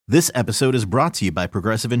This episode is brought to you by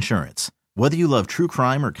Progressive Insurance. Whether you love true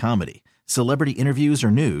crime or comedy, celebrity interviews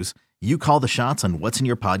or news, you call the shots on what's in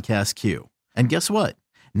your podcast queue. And guess what?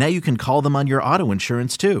 Now you can call them on your auto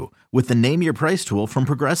insurance too with the Name Your Price tool from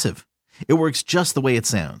Progressive. It works just the way it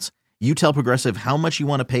sounds. You tell Progressive how much you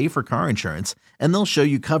want to pay for car insurance, and they'll show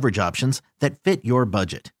you coverage options that fit your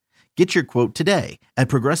budget. Get your quote today at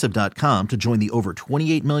Progressive.com to join the over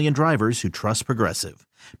 28 million drivers who trust Progressive.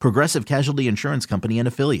 Progressive Casualty Insurance Company and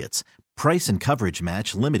Affiliates. Price and coverage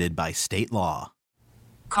match limited by state law.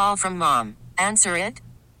 Call from mom. Answer it.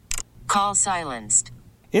 Call silenced.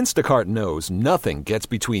 Instacart knows nothing gets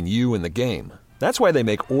between you and the game. That's why they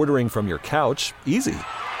make ordering from your couch easy.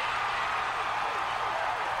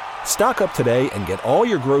 Stock up today and get all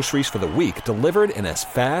your groceries for the week delivered in as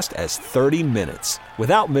fast as 30 minutes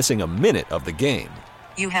without missing a minute of the game.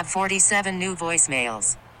 You have 47 new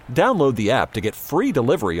voicemails. Download the app to get free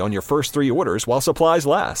delivery on your first 3 orders while supplies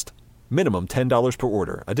last. Minimum $10 per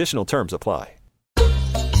order. Additional terms apply.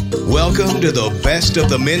 Welcome to the Best of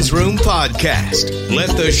the Men's Room podcast.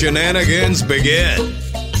 Let the shenanigans begin.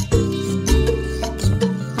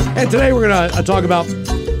 And today we're going to talk about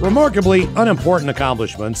remarkably unimportant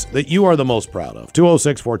accomplishments that you are the most proud of.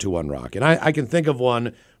 206-421-ROCK. And I can think of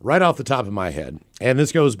one right off the top of my head. And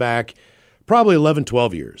this goes back probably 11,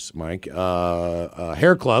 12 years, Mike.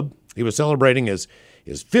 Hair Club, he was celebrating his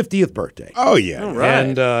 50th birthday. Oh, yeah. All right.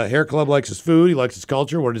 And Hair Club likes his food. He likes his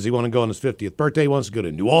culture. Where does he want to go on his 50th birthday? He wants to go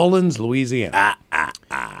to New Orleans, Louisiana.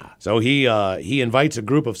 So he invites a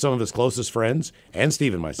group of some of his closest friends and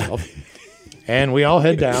Steve and myself. And we all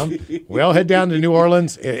head down. We all head down to New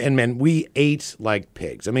Orleans, and man, we ate like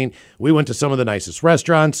pigs. I mean, we went to some of the nicest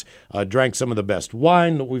restaurants, drank some of the best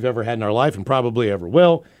wine that we've ever had in our life and probably ever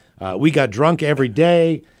will. We got drunk every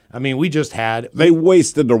day. I mean, we just had... They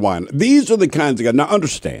wasted their wine. These are the kinds of guys... Now,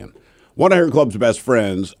 understand, one of Hair Club's best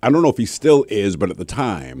friends, I don't know if he still is, but at the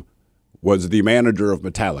time, was the manager of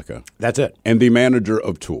Metallica. That's it. And the manager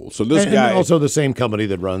of Tool. So this guy... And also the same company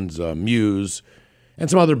that runs Muse and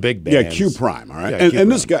some other big bands. Yeah, Q Prime, all right? Yeah,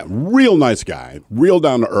 and this guy, real nice guy, real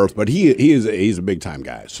down to earth, but he's a big-time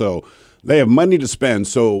guy. So they have money to spend,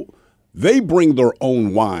 so... They bring their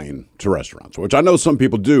own wine to restaurants, which I know some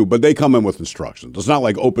people do, but they come in with instructions. It's not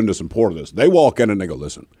like open this and pour this. They walk in and they go,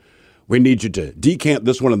 listen, we need you to decant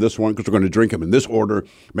this one and this one because we're going to drink them in this order.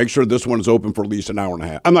 Make sure this one is open for at least an hour and a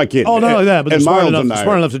half. I'm not kidding. Oh, not only that, but they're smart Miles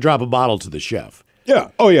enough to drop a bottle to the chef. Yeah.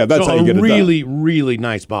 Oh, yeah, that's how you get it done. A really, really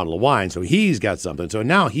nice bottle of wine. So he's got something. So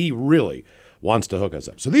now he really wants to hook us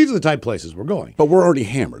up. So these are the type of places we're going. But we're already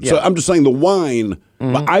hammered. Yeah. So I'm just saying the wine,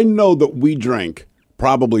 but I know that we drank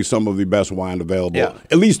probably some of the best wine available,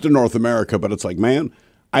 at least in North America. But it's like, man,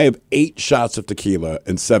 I have 8 shots of tequila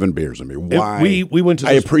and 7 beers in me. Why? We went to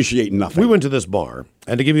I appreciate nothing. We went to this bar,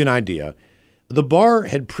 and to give you an idea, the bar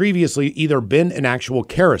had previously either been an actual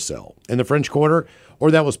carousel in the French Quarter, or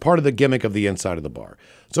that was part of the gimmick of the inside of the bar.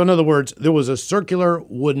 So in other words, there was a circular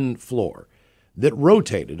wooden floor that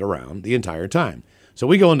rotated around the entire time. So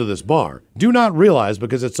we go into this bar, do not realize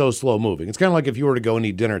because it's so slow moving. It's kind of like if you were to go and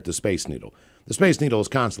eat dinner at the Space Needle. The Space Needle is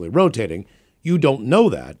constantly rotating. You don't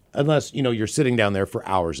know that unless, you're sitting down there for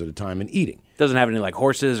hours at a time and eating. Doesn't have any like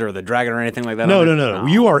horses or the dragon or anything like that? No.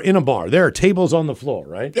 You are in a bar. There are tables on the floor,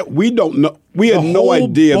 right? Yeah, we don't know. We had no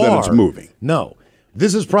idea that it's moving. No.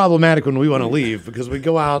 This is problematic when we want to leave because we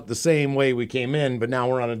go out the same way we came in, but now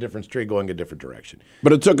we're on a different street going a different direction.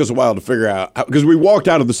 But it took us a while to figure out, because we walked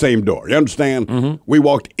out of the same door. You understand? Mm-hmm. We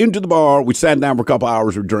walked into the bar. We sat down for a couple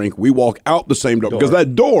hours to drink. We walked out the same door because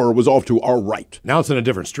that door was off to our right. Now it's in a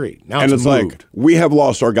different street. Now it's moved. Like, we have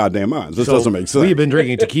lost our goddamn minds. This doesn't make sense. We have been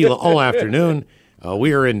drinking tequila all afternoon.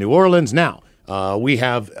 We are in New Orleans now. We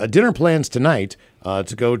have dinner plans tonight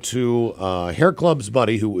to go to Hair Club's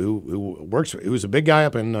buddy who's a big guy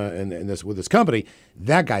up in this with his company.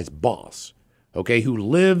 That guy's boss, okay, who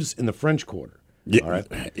lives in the French Quarter. Yeah, all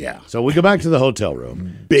right. Yeah. So we go back to the hotel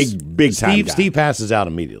room. Big time guy. Steve passes out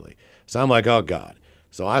immediately. So I'm like, oh God.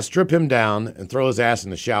 So I strip him down and throw his ass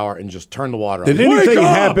in the shower and just turn the water on. Did anything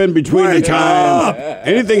happen between the time?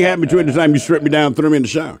 Anything happen between the time you stripped me down and threw me in the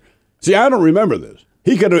shower? See, I don't remember this.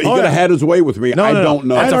 He could have had his way with me. I don't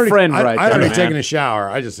know. That's a friend right there, I'd already man. taken a shower.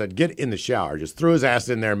 I just said, get in the shower. Just threw his ass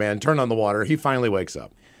in there, man. Turn on the water. He finally wakes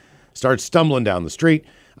up. Starts stumbling down the street.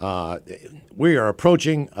 We are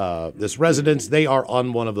approaching this residence. They are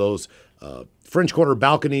on one of those French Quarter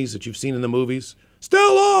balconies that you've seen in the movies.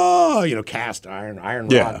 Stella, cast iron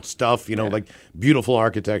Yeah. rod stuff, like beautiful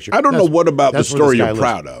architecture. I don't know what about the that's where story this you're guy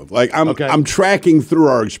proud lives. of. Like I'm tracking through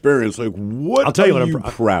our experience. Like what? I'll tell you are what you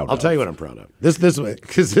proud of? I'll tell you what I'm proud of. This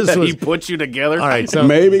because this That was he put you together. all right. So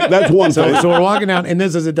Maybe that's one thing. So we're walking down, and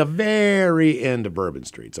this is at the very end of Bourbon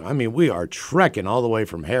Street. So I mean, we are trekking all the way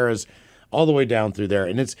from Harris, all the way down through there,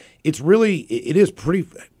 and it is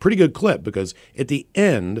pretty good clip because at the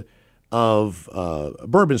end of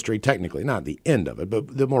Bourbon Street, technically not the end of it,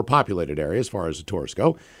 but the more populated area as far as the tourists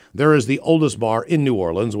go, there is the oldest bar in New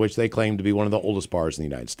Orleans, which they claim to be one of the oldest bars in the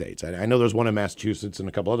United States. I know there's one in Massachusetts and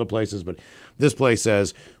a couple other places, but this place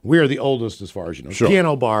says we are the oldest as far as Sure.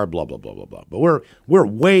 piano bar, blah blah blah blah blah. But we're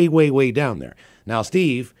way down there. Now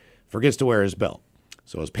Steve forgets to wear his belt,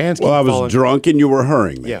 so his pants. Well, keep I was falling. drunk and you were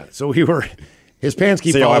hurrying me. Yeah, so his pants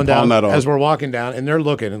keep See how I falling down pawned that off? as we're walking down, and they're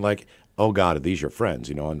looking and like, oh God, are these your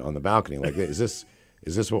friends? On the balcony, like, is this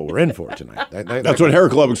what we're in for tonight? That's what Hair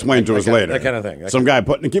Club explained to us later. that kind of thing. Some guy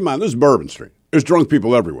keep in mind, this is Bourbon Street. There's drunk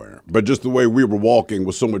people everywhere. But just the way we were walking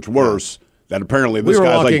was so much worse that apparently this We were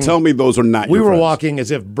guy's walking- like, tell me those are not We your were friends. walking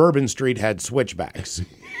as if Bourbon Street had switchbacks.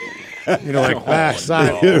 Like back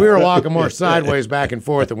side. We were walking more sideways back and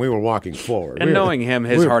forth than we were walking forward. And We were- knowing him,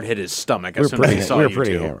 his we were- heart hit his stomach we as were soon as he pretty, saw we were you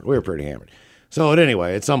pretty two. hammered. We were pretty hammered. So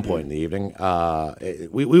anyway, at some point in the evening,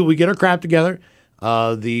 we get our crap together.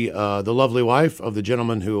 The lovely wife of the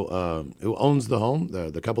gentleman who owns the home,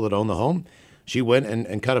 the couple that own the home, she went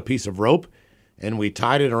and cut a piece of rope, and we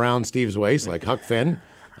tied it around Steve's waist like Huck Finn.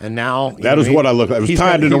 And now That is what I look like. It was he's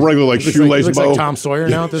tied in a he's- regular, like, he looks shoelace he looks bow. like Tom Sawyer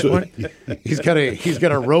now at this point. He's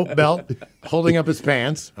got a rope belt holding up his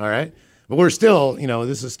pants. All right, but we're still,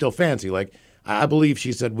 this is still fancy. Like I believe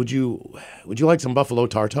she said, "Would you like some buffalo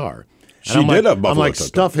tartare?" And She I'm did like, have I'm buffalo like, tartare.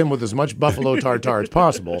 stuff him with as much buffalo tartare as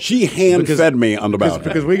possible. She hand-fed me on the balcony.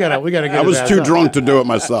 because we gotta get. I was his too ass up. drunk to do it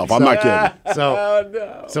myself. I'm not kidding.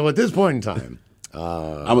 So at this point in time,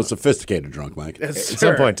 I'm a sophisticated drunk, Mike. at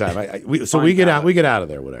some point in time, we get out of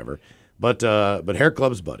there, whatever. But Hair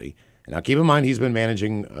Club's buddy. Now keep in mind he's been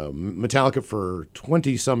managing Metallica for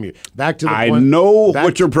 20 some years. Back to the I point, know back-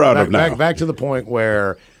 what you're proud of back- now. Back to the point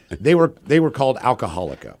where they were called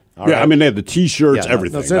Alcoholica. all Yeah, right? I mean, they had the T-shirts, Yeah,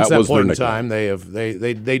 everything. Since that was their point in nickname.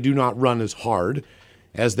 time, they do not run as hard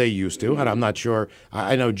as they used to, and I'm not sure.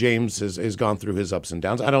 I know James has gone through his ups and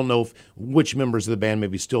downs. I don't know which members of the band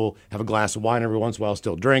maybe still have a glass of wine every once in a while,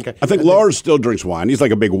 still drink. I think Lars still drinks wine. He's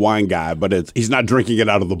like a big wine guy, but he's not drinking it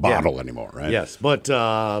out of the bottle anymore, right? Yes, but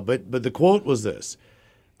the quote was this: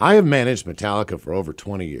 "I have managed Metallica for over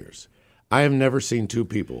 20 years. I have never seen two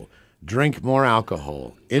people drink more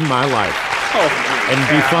alcohol in my life and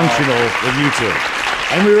be functional than you two."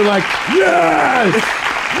 And we were like,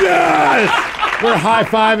 yes. We're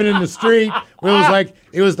high-fiving in the street.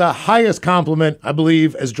 It was the highest compliment, I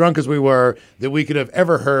believe, as drunk as we were, that we could have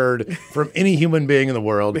ever heard from any human being in the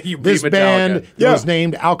world. You beat This Metallica. band Yeah. was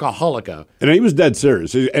named Alcoholica. And he was dead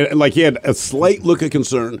serious. And like he had a slight look of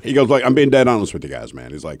concern. He goes like, "I'm being dead honest with you guys, man."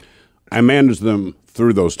 He's like, "I managed them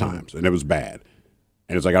through those times, and it was bad."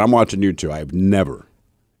 And it's like, "I'm watching you two. I have never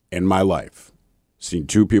in my life seen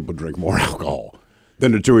two people drink more alcohol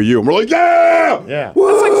than the two of you." And we're like, "Yeah, Yeah. Woo!"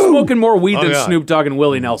 It's like smoking more weed than yeah. Snoop Dogg and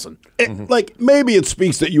Willie Nelson. Like maybe it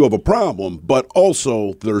speaks that you have a problem, but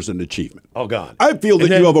also there's an achievement. Oh, God. I feel that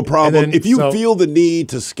And then- you have a problem. and then- If you so- feel the need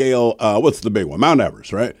to scale, what's the big one? Mount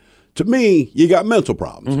Everest, right? To me, you got mental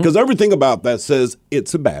problems because everything about that says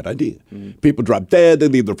it's a bad idea. People drop dead, they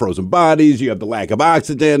leave their frozen bodies, you have the lack of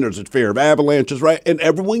oxygen, there's a fear of avalanches, right? And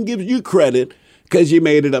everyone gives you credit because you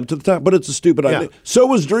made it up to the top, but it's a stupid idea. So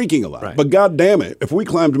was drinking a lot. Right. But God damn it, if we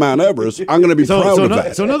climbed Mount Everest, I'm going to be proud of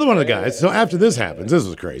that. So another one of the guys. So after this happens, this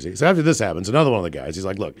is crazy. So after this happens, another one of the guys. He's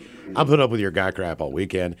like, "Look, I'll put up with your guy crap all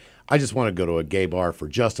weekend. I just want to go to a gay bar for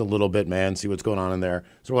just a little bit, man. See what's going on in there."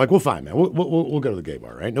 So we're like, "Well, fine, man. We'll go to the gay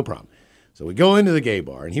bar, right? No problem." So we go into the gay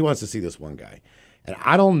bar, and he wants to see this one guy. And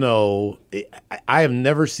I don't know. I have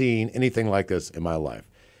never seen anything like this in my life.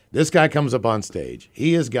 This guy comes up on stage.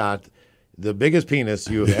 He has got the biggest penis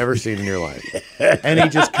you have ever seen in your life. And he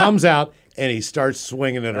just comes out and he starts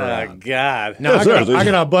swinging it around. God. Now, I seriously.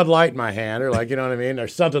 got a Bud Light in my hand, or like, you know what I mean? Or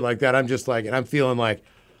something like that. I'm just like, and I'm feeling like,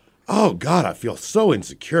 oh, God, I feel so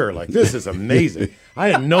insecure. Like, this is amazing. I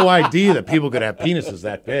had no idea that people could have penises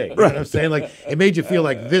that big. You know what I'm saying? Like, it made you feel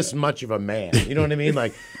like this much of a man. You know what I mean?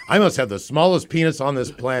 Like, I must have the smallest penis on this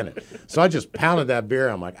planet. So I just pounded that beer.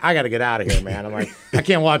 I'm like, I got to get out of here, man. I'm like, I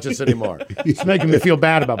can't watch this anymore. It's making me feel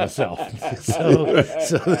bad about myself.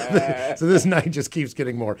 So this night just keeps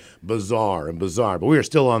getting more bizarre and bizarre. But we are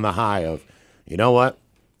still on the high of, you know what?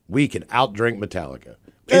 We can outdrink Metallica.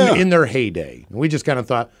 in their heyday. And we just kind of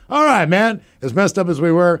thought, all right, man, as messed up as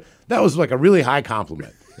we were, that was like a really high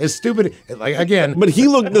compliment. As stupid, like again. But he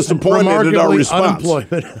looked disappointed at our response.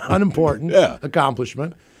 Unimportant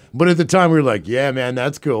accomplishment. But at the time, we were like, yeah, man,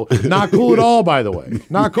 that's cool. Not cool at all, by the way.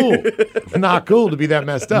 Not cool. Not cool to be that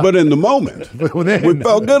messed up. But in the moment, we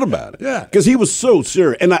felt good about it. Yeah. Because he was so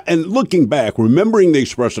serious. And looking back, remembering the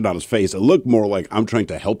expression on his face, it looked more like, I'm trying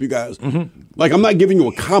to help you guys. Mm-hmm. Like, I'm not giving you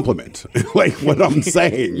a compliment, like what I'm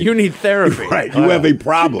saying. You need therapy. Right. You have a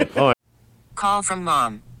problem. Call from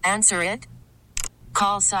mom. Answer it.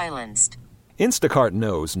 Call silenced. Instacart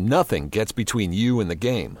knows nothing gets between you and the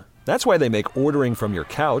game. That's why they make ordering from your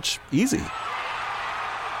couch easy.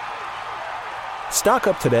 Stock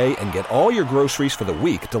up today and get all your groceries for the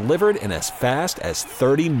week delivered in as fast as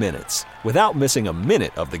 30 minutes without missing a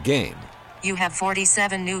minute of the game. You have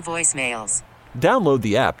 47 new voicemails. Download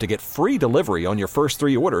the app to get free delivery on your first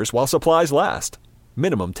 3 orders while supplies last.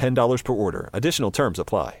 Minimum $10 per order. Additional terms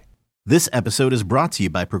apply. This episode is brought to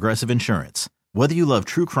you by Progressive Insurance. Whether you love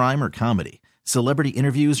true crime or comedy, celebrity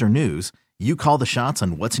interviews or news, you call the shots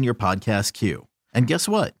on what's in your podcast queue. And guess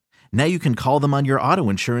what? Now you can call them on your auto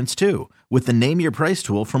insurance too with the Name Your Price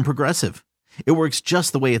tool from Progressive. It works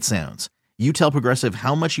just the way it sounds. You tell Progressive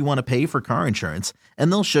how much you want to pay for car insurance,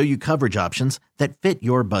 and they'll show you coverage options that fit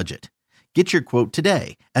your budget. Get your quote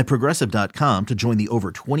today at Progressive.com to join the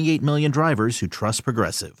over 28 million drivers who trust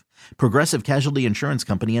Progressive. Progressive Casualty Insurance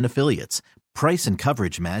Company and Affiliates. Price and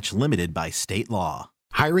coverage match limited by state law.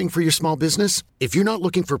 Hiring for your small business? If you're not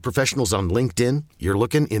looking for professionals on LinkedIn, you're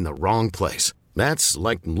looking in the wrong place. That's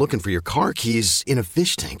like looking for your car keys in a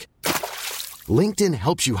fish tank. LinkedIn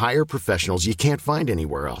helps you hire professionals you can't find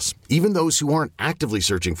anywhere else, even those who aren't actively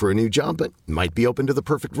searching for a new job but might be open to the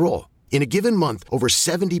perfect role. In a given month, over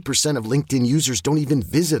 70% of LinkedIn users don't even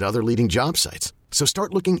visit other leading job sites. So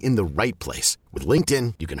start looking in the right place. With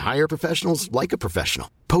LinkedIn, you can hire professionals like a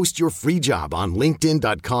professional. Post your free job on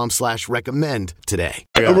linkedin.com/recommend today.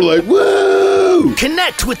 And we're like, woo!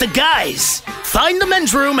 Connect with the guys. Find the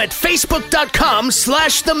men's room at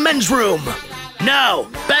facebook.com/the men's room. Now,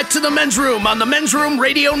 back to the men's room on the Men's Room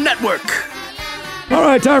Radio Network. All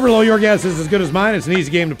right, time for Low. Your guess is as good as mine. It's an easy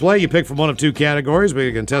game to play. You pick from one of 2 categories. We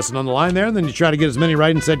have a contestant on the line there, and then you try to get as many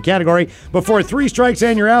right in said category before 3 strikes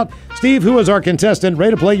and you're out. Steve, who is our contestant?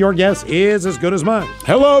 Ready to play Your Guess is as good as mine.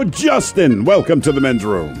 Hello, Justin. Welcome to the men's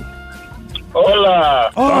room.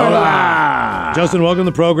 Hola. Hola. Justin, welcome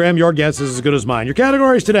to the program. Your guess is as good as mine. Your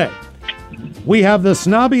categories today. We have the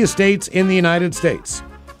snobbiest states in the United States.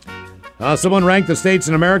 Someone ranked the states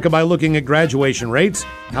in America by looking at graduation rates,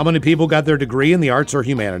 how many people got their degree in the arts or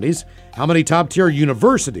humanities, how many top-tier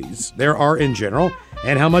universities there are in general,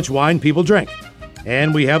 and how much wine people drink.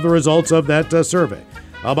 And we have the results of that survey.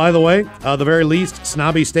 By the way, the very least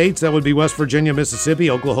snobby states, that would be West Virginia,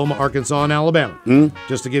 Mississippi, Oklahoma, Arkansas, and Alabama.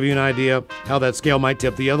 Just to give you an idea how that scale might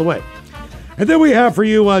tip the other way. And then we have for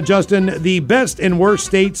you, Justin, the best and worst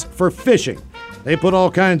states for fishing. They put all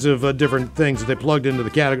kinds of different things that they plugged into the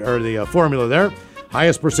category or the formula there.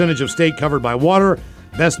 Highest percentage of state covered by water,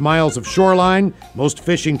 best miles of shoreline, most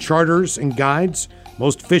fishing charters and guides,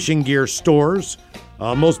 most fishing gear stores,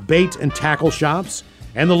 most bait and tackle shops,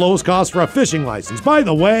 and the lowest cost for a fishing license. By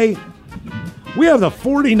the way, we have the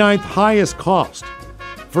 49th highest cost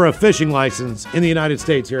for a fishing license in the United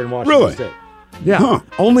States here in Washington State. Yeah,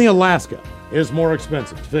 only Alaska is more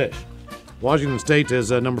expensive to fish. Washington State is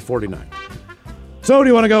number 49. So do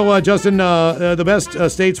you want to go, Justin, the best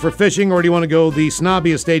states for fishing, or do you want to go the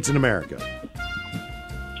snobbiest states in America?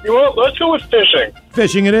 You know what? Let's go with fishing.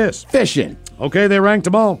 Fishing it is. Fishing. Okay, they ranked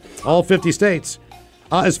them all 50 states.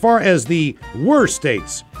 As far as the worst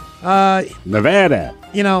states, Nevada.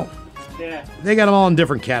 You know, they got them all in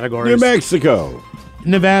different categories. New Mexico.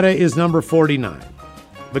 Nevada is number 49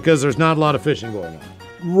 because there's not a lot of fishing going on.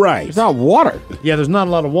 Right. It's not water. Yeah, there's not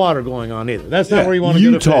a lot of water going on either. That's not where you want to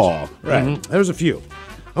go to fish. Utah. Right. There's a few.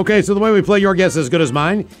 Okay, so the way we play Your Guess is as good as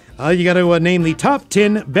mine, you got to name the top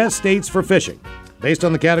 10 best states for fishing based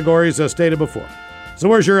on the categories stated before. So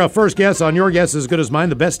where's your first guess on Your Guess is as good as mine,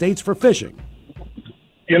 the best states for fishing?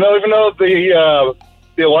 You know, even though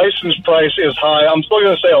the license price is high, I'm still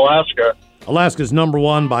going to say Alaska. Alaska's number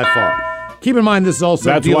 1 by far. Keep in mind this is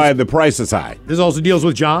also That's why the price is high. This also deals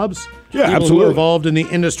with jobs. Yeah, people absolutely. who are involved in the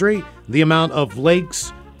industry, the amount of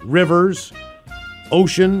lakes, rivers,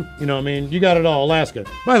 ocean. You know, I mean, you got it all. Alaska.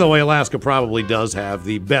 By the way, Alaska probably does have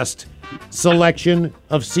the best selection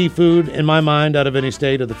of seafood, in my mind, out of any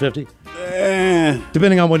state of the 50.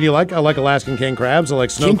 Depending on what you like. I like Alaskan king crabs. I like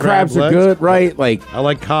snow King crabs are legs. good, right? Like I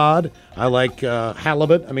like cod. I like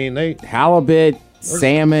halibut. I mean, halibut,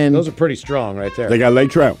 salmon. Those are pretty strong right there. They got lake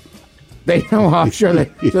trout. They know. I'm sure they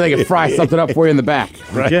can fry something up for you in the back.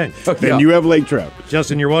 Right. Okay. Then you have lake trout.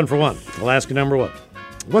 Justin, you're 1 for 1. Alaska number 1.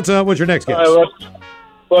 What's your next guess?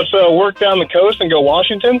 Let's work down the coast and go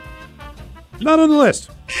Washington. Not on the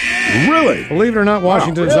list. Really? Believe it or not,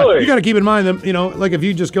 Washington. Wow, really? You got to keep in mind that like if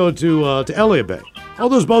you just go to Elliott Bay, all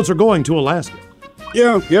those boats are going to Alaska.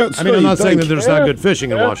 Yeah. I mean, I'm not saying that there's not good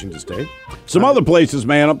fishing in Washington State. Some other places,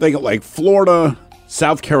 man. I'm thinking like Florida,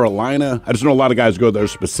 South Carolina. I just know a lot of guys go there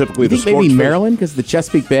specifically. You think maybe Maryland because of the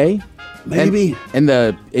Chesapeake Bay? Maybe. And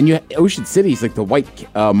Ocean City is like the white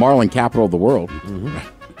marlin capital of the world. Mm-hmm.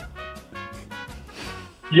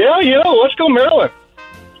 Yeah, let's go Maryland.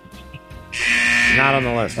 Not on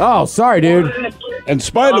the list. Oh, sorry, dude. In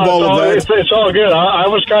spite of all of that, it's all good. I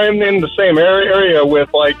was kind of in the same area with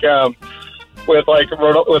Rhode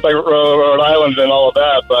Island and all of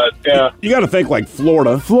that, but yeah, you got to think like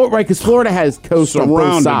Florida, right? Because Florida has coast on both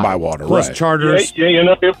surrounded sides. by water, Plus right? charters.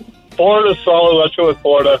 Yeah, Florida's solid. Let's go with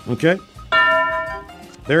Florida. Okay.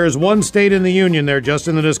 There is one state in the union there,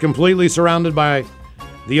 Justin, that is completely surrounded by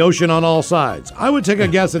the ocean on all sides. I would take a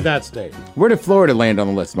guess at that state. Where did Florida land on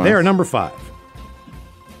the list, Miles? They are number 5.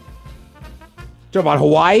 Talk about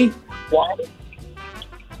Hawaii?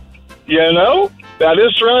 That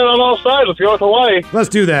is surrounded on all sides. Let's go with Hawaii. Let's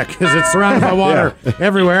do that because it's surrounded by water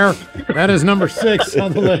everywhere. That is number 6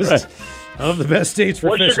 on the list of the best states for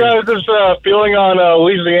What's fishing. your guys' feeling on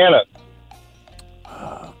Louisiana?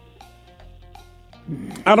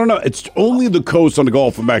 I don't know. It's only the coast on the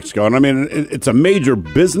Gulf of Mexico, and I mean it's a major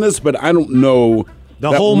business, but I don't know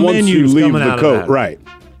The that whole once you menu's leave coming the out of coast, that. right?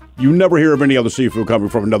 You never hear of any other seafood coming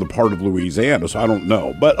from another part of Louisiana, so I don't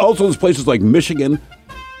know. But also, there's places like Michigan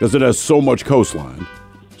because it has so much coastline,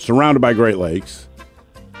 surrounded by Great Lakes.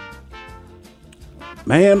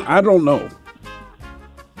 Man, I don't know.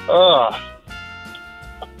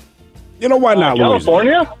 You know why not,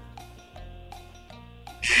 California?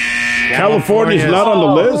 California's not on the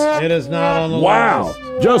list? It is not on the Wow. list.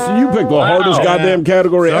 Justin, you picked the hardest goddamn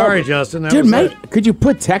category Sorry, ever. Justin. That Dude, was mate, it. could you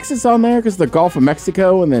put Texas on there because the Gulf of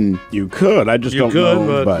Mexico and then... You could. I just You don't could,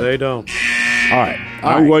 know. but they don't. All right.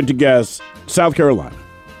 I'm going to guess South Carolina.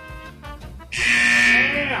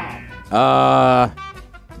 Why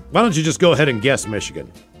don't you just go ahead and guess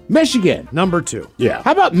Michigan? Michigan. Number 2. Yeah.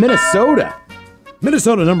 How about Minnesota?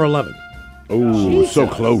 Minnesota, number 11. Oh, so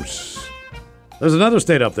close. There's another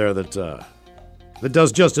state up there that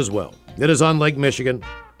does just as well. It is on Lake Michigan.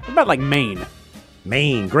 What about like Maine?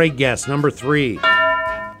 Maine, great guess. Number 3.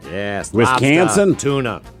 Yes. Wisconsin? Lobster,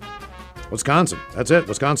 tuna. Wisconsin. That's it.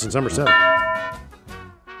 Wisconsin's number 7.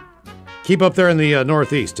 Keep up there in the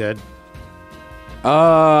Northeast, Ted.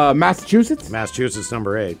 Massachusetts? Massachusetts,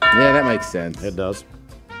 number 8. Yeah, that makes sense. It does.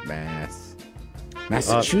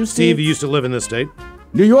 Massachusetts? Steve, you used to live in this state.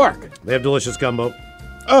 New York. They have delicious gumbo.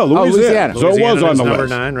 Oh, Louisiana. So it was on the number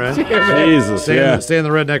list. 9, right? Jesus, Stay in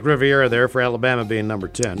the Redneck Riviera there for Alabama being number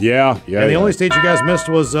 10. Yeah. And the only state you guys missed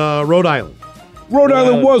was Rhode Island. Rhode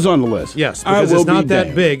Island was on the list. Yes, because it's not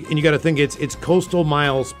that big, and you got to think it's coastal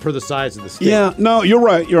miles per the size of the state. Yeah, no, you're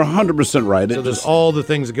right. You're 100% right. So there's all the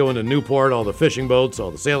things that go into Newport, all the fishing boats,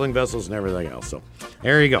 all the sailing vessels, and everything else. So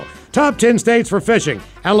there you go. Top 10 states for fishing.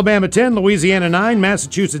 Alabama 10, Louisiana 9,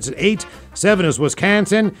 Massachusetts at 8, 7 is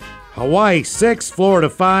Wisconsin, Hawaii 6, Florida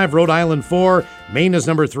 5, Rhode Island 4, Maine is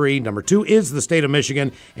number 3, number 2 is the state of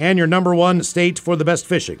Michigan, and your number 1 state for the best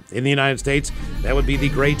fishing in the United States, that would be the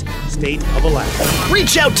great state of Alaska.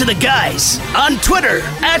 Reach out to the guys on Twitter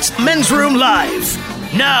at Men's Room Live.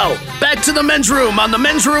 Now, back to the Men's Room on the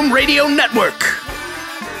Men's Room Radio Network.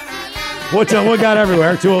 What got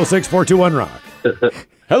everywhere? 206-421-ROCK.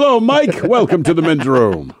 Hello, Mike. Welcome to the Men's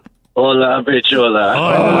Room. Hola, bichola.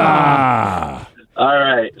 Hola. All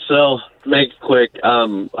right, so to make it quick,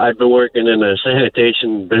 I've been working in a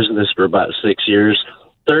sanitation business for about 6 years.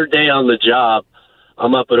 Third day on the job,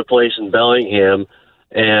 I'm up at a place in Bellingham,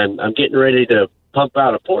 and I'm getting ready to pump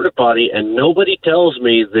out a porta potty, and nobody tells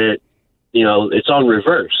me that, it's on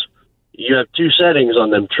reverse. You have 2 settings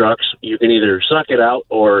on them trucks. You can either suck it out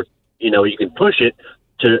or, you can push it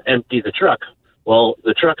to empty the truck. Well,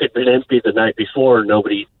 the truck had been empty the night before.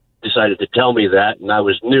 Nobody decided to tell me that, and I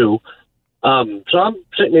was new. So I'm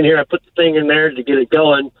sitting in here. I put the thing in there to get it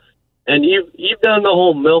going, and you've done the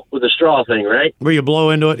whole milk with a straw thing, right? Where you blow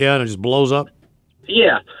into it, yeah, and it just blows up?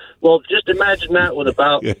 Yeah. Well, just imagine that with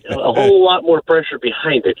about a whole lot more pressure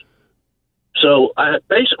behind it. So I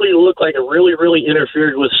basically looked like it really, really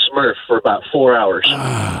interfered with Smurf for about 4 hours.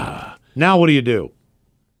 Now what do you do?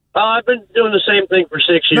 I've been doing the same thing for 6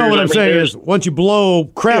 years. No, what I'm saying is once you blow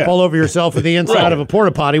crap all over yourself in the inside of a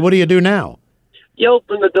porta potty, what do you do now? You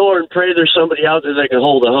open the door and pray there's somebody out there that can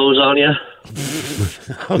hold a hose on you.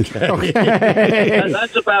 Okay.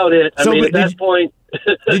 That's about it. I mean, at that point...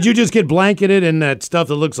 Did you just get blanketed in that stuff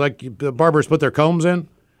that looks like the barbers put their combs in?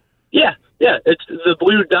 Yeah. It's the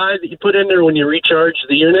blue dye that you put in there when you recharge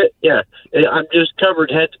the unit. Yeah. I'm just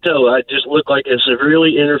covered head to toe. I just look like I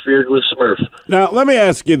severely interfered with Smurf. Now, let me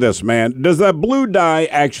ask you this, man. Does that blue dye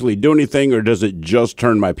actually do anything, or does it just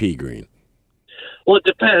turn my pee green? Well, it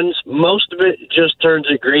depends. Most of it just turns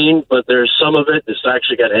it green, but there's some of it that's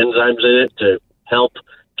actually got enzymes in it to help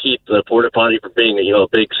keep the porta potty from being, a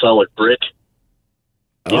big solid brick.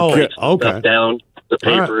 Okay. Stuff down, the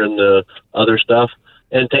paper and the other stuff.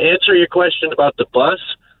 And to answer your question about the bus,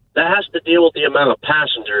 that has to deal with the amount of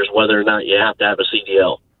passengers, whether or not you have to have a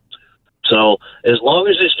CDL. So as long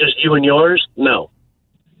as it's just you and yours, no.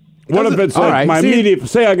 What if it's like my immediate,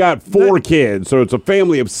 say I got 4 kids, so it's a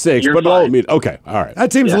family of 6, but all immediate. Okay, all right.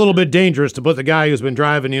 That seems a little bit dangerous to put the guy who's been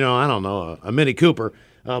driving, I don't know, a Mini Cooper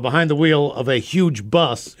behind the wheel of a huge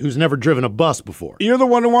bus who's never driven a bus before. You're the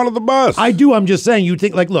one who wanted the bus. I do. I'm just saying, you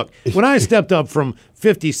think, look, when I stepped up from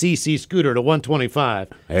 50cc scooter to 125,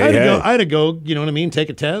 I had to go, you know what I mean, take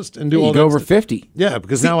a test and do all that. You go over 50. Yeah,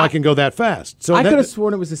 because now I can go that fast. So I could have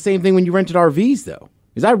sworn it was the same thing when you rented RVs, though.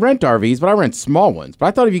 Because I rent RVs, but I rent small ones. But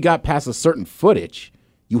I thought if you got past a certain footage,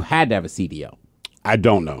 you had to have a CDL. I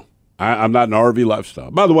don't know. I'm not an RV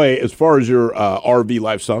lifestyle. By the way, as far as your RV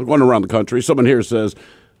lifestyle, going around the country, someone here says,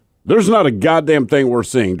 there's not a goddamn thing worth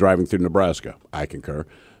seeing driving through Nebraska. I concur.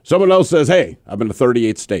 Someone else says, hey, I've been to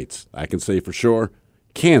 38 states. I can say for sure,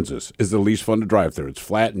 Kansas is the least fun to drive through. It's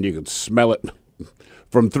flat and you can smell it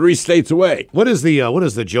from 3 states away. What is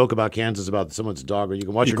the joke about Kansas about someone's dog? Or you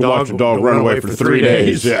can watch your dog run away for 3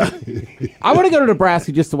 days. Yeah. I want to go to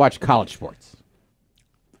Nebraska just to watch college sports.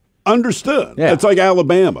 Understood. Yeah. It's like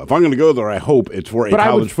Alabama. If I'm going to go there, I hope it's for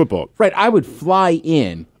college football. Right. I would fly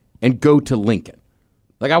in and go to Lincoln.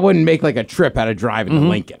 I wouldn't make a trip out of driving to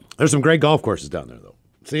Lincoln. There's some great golf courses down there, though.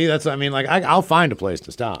 See, I'll find a place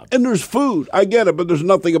to stop. And there's food. I get it, but there's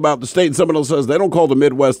nothing about the state. And someone else says they don't call the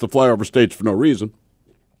Midwest the flyover states for no reason.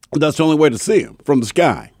 That's the only way to see them, from the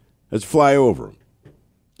sky. Let's fly over them.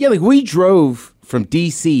 Yeah, we drove from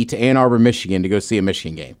D.C. to Ann Arbor, Michigan to go see a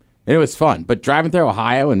Michigan game. And it was fun. But driving through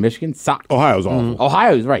Ohio and Michigan sucked. Ohio's awful.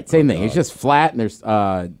 Ohio's right. Same thing. It's just flat,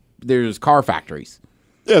 and there's car factories.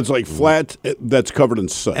 Yeah, it's flat that's covered in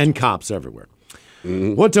soot. And cops everywhere.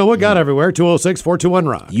 Mm-hmm. What got everywhere?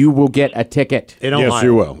 206-421-ROCK. You will get a ticket. Yes,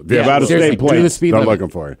 you will. If you have out-of-state plates, they're looking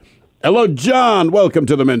for you. Hello, John. Welcome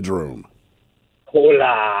to the men's room.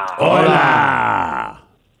 Hola.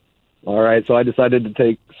 All right, so I decided to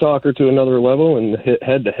take soccer to another level and hit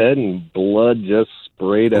head-to-head, and blood just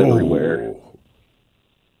sprayed everywhere.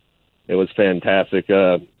 It was fantastic.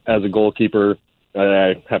 As a goalkeeper,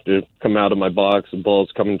 I have to come out of my box. The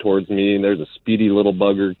ball's coming towards me, and there's a speedy little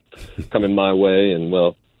bugger coming my way.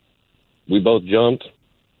 And, we both jumped.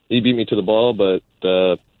 He beat me to the ball, but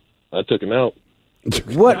I took him out.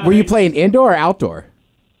 What? Were you playing indoor or outdoor?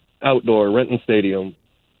 Outdoor, Renton Stadium.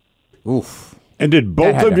 Oof. And did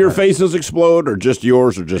both of your faces explode, or just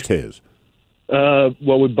yours, or just his?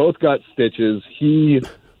 We both got stitches. He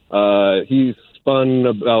landed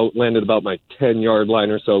about my 10-yard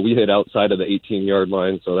line or so. We hit outside of the 18-yard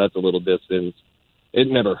line, so that's a little distance. It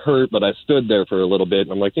never hurt, but I stood there for a little bit,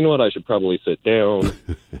 and I'm like, you know what, I should probably sit down.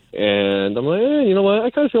 And I'm like, you know what,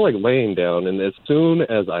 I kind of feel like laying down. And as soon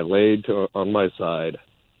as I laid on my side,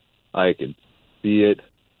 I could see it,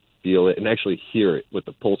 feel it, and actually hear it with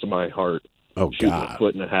the pulse of my heart. Oh, God. A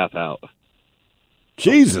foot and a half out.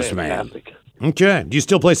 Jesus, man. Okay. Do you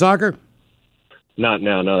still play soccer? Not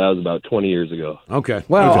now. No, that was about 20 years ago. Okay.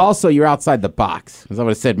 Well, also, you're outside the box. Because I would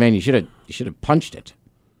have said, man, you should have punched it.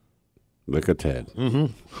 Look at Ted. Mm-hmm.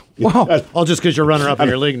 Wow. All just because you're runner-up in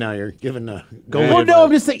your league now, you're giving goal. Well, no,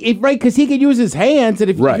 I'm just saying, right, because he could use his hands,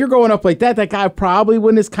 and if you're going up like that guy probably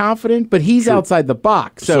wasn't as confident, but he's outside the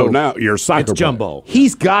box. So now you're soccer It's jumbo.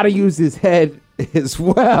 He's got to use his head as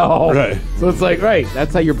well. Right. So it's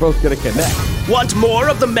that's how you're both going to connect. Want more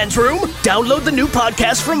of The Men's Room? Download the new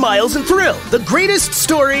podcast from Miles and Thrill, The Greatest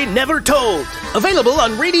Story Never Told. Available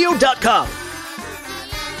on radio.com.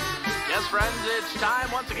 Yes, friends, it's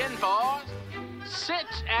time once again for Sit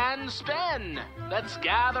and Spin. Let's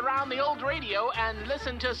gather around the old radio and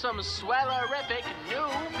listen to some swellerific new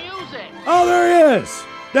music. Oh, there he is.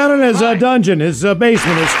 Down in his dungeon, his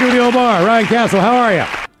basement, his studio bar. Ryan Castle, how are you?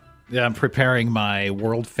 Yeah, I'm preparing my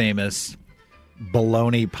world-famous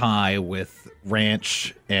bologna pie with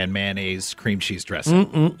ranch and mayonnaise cream cheese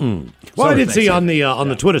dressing. Well, I did see on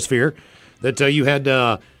the Twitter sphere that you had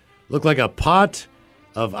looked like a pot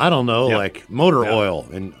I don't know, like motor oil,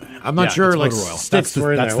 and I'm not sure like motor oil. sticks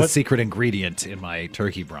were in That's there. the secret ingredient in my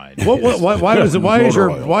turkey brine.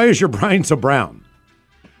 Why is your brine so brown?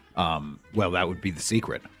 Well, that would be the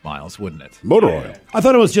secret, Miles, wouldn't it? Motor oil. I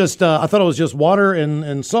thought it was just water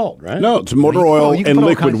and salt, right? No, it's motor oil and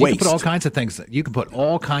liquid waste. You can put all kinds of things. You can put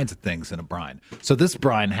all kinds of things in a brine. So this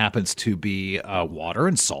brine happens to be water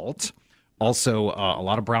and salt, also a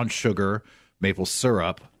lot of brown sugar, maple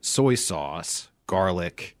syrup, soy sauce,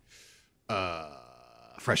 garlic,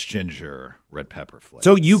 fresh ginger, red pepper flakes.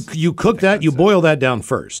 So you cook that, you boil that down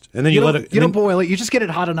first, and then you let it. You don't boil it. You just get it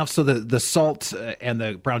hot enough so the salt and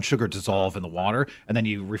the brown sugar dissolve in the water, and then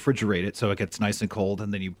you refrigerate it so it gets nice and cold,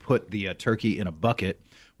 and then you put the turkey in a bucket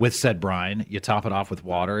with said brine. You top it off with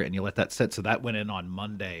water, and you let that sit. So that went in on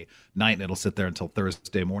Monday night, and it'll sit there until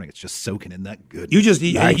Thursday morning. It's just soaking in that good. You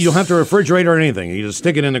don't have to refrigerate or anything. You just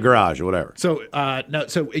stick it in the garage or whatever. So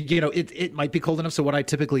it might be cold enough. So what I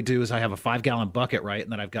typically do is I have a 5-gallon bucket, right,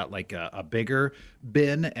 and then I've got like a bigger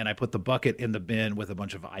bin, and I put the bucket in the bin with a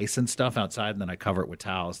bunch of ice and stuff outside, and then I cover it with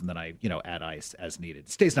towels, and then I add ice as needed.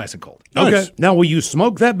 It stays nice and cold. Okay. Nice. Now, will you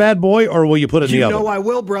smoke that bad boy, or will you put it in the oven? You know I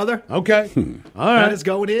will, brother. Okay. All right. That is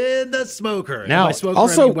going in the smoker. Now, my smoker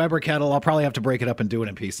also- and my Weber kettle, I'll probably have to break it up and do it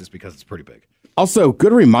in pieces because it's pretty big. Also,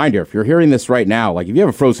 good reminder, if you're hearing this right now, like if you have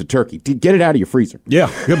a frozen turkey, get it out of your freezer. Yeah,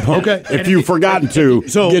 good point. Okay. If you've forgotten to,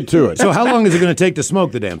 get to it. So how long is it going to take to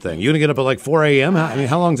smoke the damn thing? You going to get up at like 4 a.m.?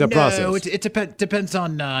 How long is that process? No, it depends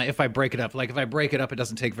on if I break it up. Like if I break it up, it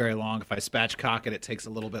doesn't take very long. If I spatchcock it, it takes a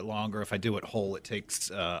little bit longer. If I do it whole, it takes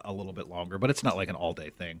a little bit longer. But it's not like an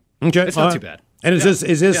all-day thing. Okay. It's not too bad. And is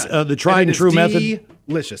this the tried and true method?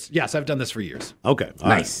 Delicious. Yes, I've done this for years. Okay.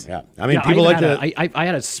 Nice. Right. Yeah. I mean, people like to. I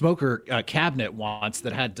had a smoker cabinet once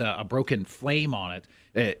that had a broken flame on it.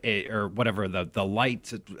 Or whatever the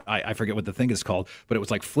light, I forget what the thing is called, but it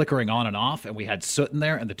was like flickering on and off, and we had soot in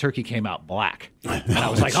there, and the turkey came out black. And I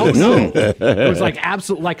was like, oh no! It was like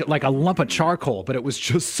absolute like a lump of charcoal, but it was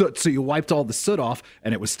just soot. So you wiped all the soot off,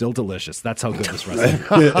 and it was still delicious. That's how good this recipe.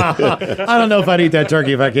 I don't know if I'd eat that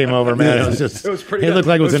turkey if I came over, man. It was just. It pretty. It looked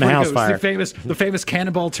like it was in a house fire. The famous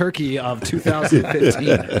cannonball turkey of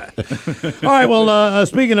 2015. All right. Well,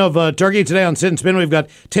 speaking of turkey, today on Sit and Spin, we've got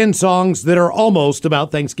 10 songs that are almost about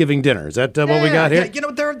Thanksgiving dinner. Is that what we got here? Yeah,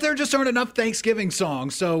 there just aren't enough Thanksgiving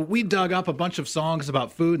songs, so we dug up a bunch of songs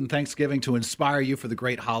about food and Thanksgiving to inspire you for the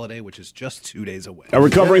great holiday, which is just 2 days away. Are we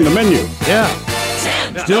covering the menu? Yeah.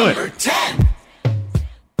 Let's do it. Number 10.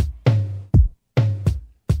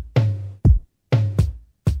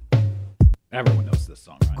 Everyone knows this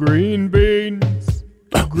song, right? Green beans.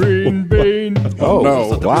 Green beans. Oh,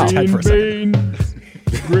 no. Wow. Green beans.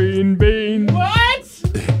 Green beans. What?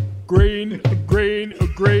 Green beans.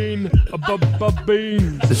 Green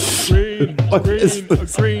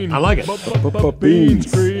I like it.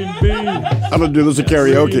 Beans. Green beans. I'm going to do this at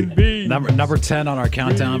karaoke. Number 10 on our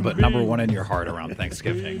countdown, but number 1 in your heart around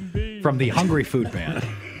Thanksgiving. From the Hungry Food Band.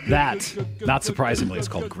 That, not surprisingly, is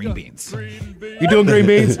called green beans. You doing green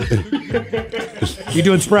beans? You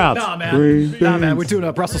doing sprouts? Nah, man. We're doing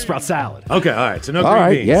a Brussels sprout salad. Okay, all right. So no All green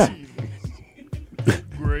right, beans. yeah.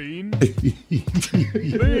 Green beans.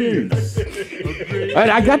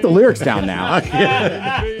 I got the lyrics down now.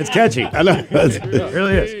 It's catchy. I know. It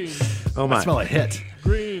really is. Oh, my. I smell a hit.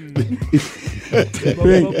 Green beans.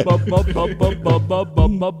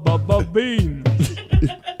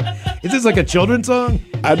 Is this like a children's song?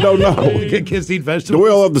 I don't know. Get kids to eat Do vegetables? we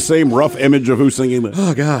all have the same rough image of who's singing this?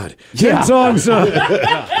 Oh, God. Yeah. 10 songs. Almost.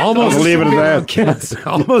 I'll leave it at that. Kids.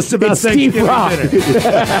 Almost about It's Steve Thanksgiving Rock. dinner.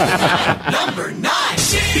 Number 9.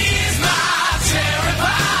 She's my cherry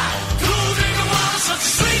pie. Cool drinking water, such a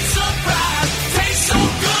sweet surprise. Tastes so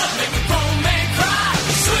good, make a grown man cry.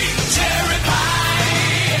 Sweet cherry pie.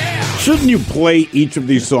 Yeah. Shouldn't you play each of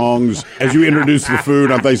these songs as you introduce the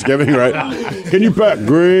food on Thanksgiving, right? Can you pack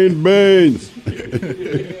green beans?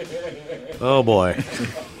 Oh, boy.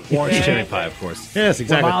 Orange cherry pie, of course. Yes,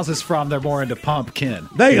 exactly. Where Miles is from, they're more into pumpkin.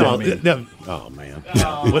 They You know go. what I mean? Oh, man.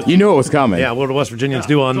 You knew it was coming. Yeah, what do West Virginians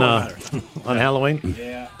do on Halloween?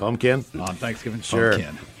 Yeah. Pumpkin. On Thanksgiving, Sure.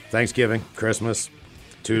 pumpkin. Thanksgiving, Christmas,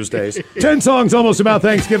 Tuesdays. 10 songs almost about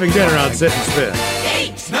Thanksgiving dinner on Sit and Spin.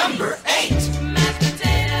 Number 8.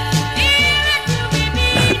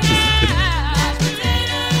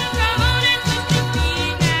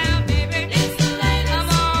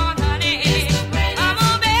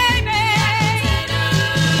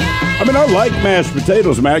 I mean, I like mashed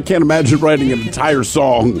potatoes, man. I can't imagine writing an entire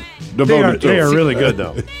song devoted to They are it. really good,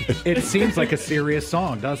 though. It seems like a serious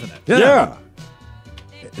song, doesn't it? Yeah.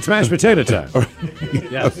 It's mashed potato time.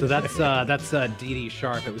 Yeah, so that's Dee Dee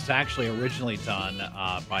Sharp. It was actually originally done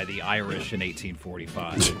by the Irish in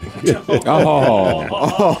 1845. Wow.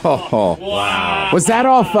 Was that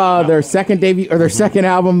off their second debut or their second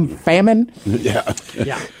album, Famine? Yeah.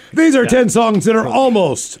 Yeah. These are 10 songs that are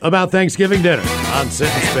almost about Thanksgiving dinner on Sit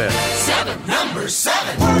and Spin. Number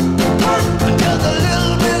 7. Just a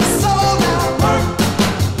little bit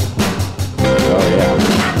Oh, yeah.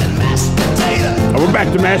 We're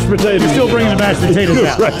back to mashed potatoes. You're still bringing the mashed potatoes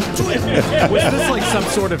out. Right. Was this like some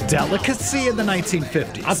sort of delicacy in the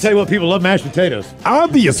 1950s? I'll tell you what, people love mashed potatoes.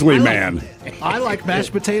 Obviously, man. I like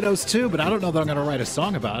mashed potatoes too, but I don't know that I'm going to write a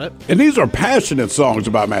song about it. And these are passionate songs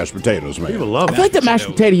about mashed potatoes, man. People love I feel like the mashed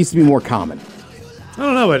potato used to be more common. I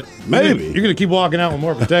don't know, but maybe you're going to keep walking out with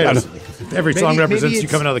more potatoes. Every song represents you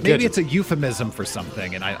coming out of the kitchen. Maybe it's a euphemism for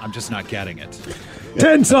something, and I'm just not getting it.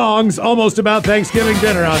 10 songs almost about Thanksgiving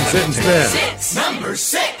dinner on Sit and Spin. Number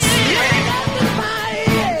 6.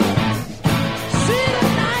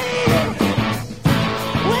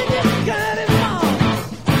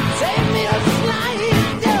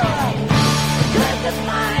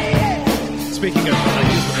 Speaking of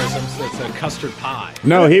euphemisms, it's a custard pie.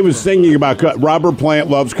 No, he was singing about Robert Plant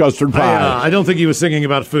loves custard pie. I don't think he was singing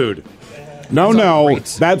about food. No.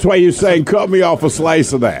 That's why you're saying cut me off a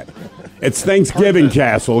slice of that. It's Thanksgiving,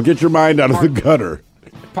 Castle. Get your mind out of the gutter.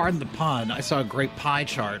 Pardon the pun. I saw a great pie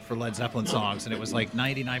chart for Led Zeppelin songs, and it was like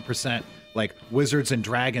 99% like wizards and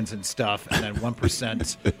dragons and stuff, and then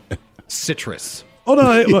 1% citrus. Oh,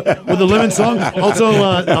 no, with the lemon song. Also,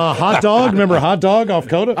 Hot Dog. Remember Hot Dog off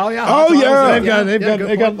Coda? Oh, yeah. Oh,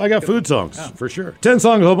 yeah. I got food songs, for sure. 10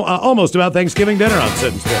 songs almost about Thanksgiving dinner on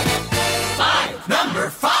Sit and Spin.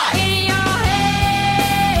 Number 5.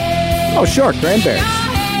 Oh, sure, Cranberries.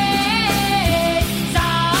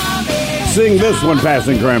 Sing this one,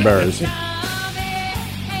 Passing Cranberries.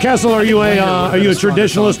 Castle, are you a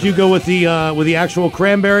traditionalist? You go with the actual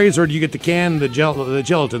cranberries, or do you get the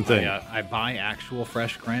gelatin thing? I buy actual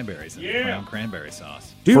fresh cranberries and put on cranberry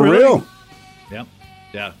sauce. Do you For really? real? Yep.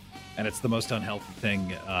 Yeah. And it's the most unhealthy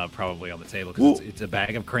thing probably on the table because it's a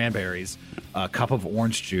bag of cranberries, a cup of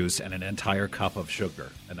orange juice, and an entire cup of sugar,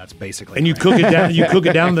 and that's basically. And you cook it down. You cook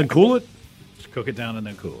it down and then cool it. Just cook it down and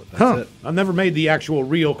then cool it. That's it. I've never made the actual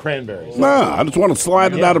real cranberries. Nah, I just want to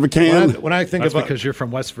slide it out of a can. When I think That's of because you're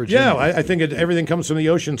from West Virginia. Yeah, I think everything comes from the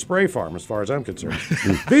Ocean Spray Farm, as far as I'm concerned.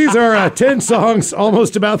 These are 10 songs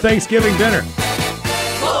almost about Thanksgiving dinner.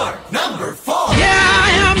 Number 4. Yeah,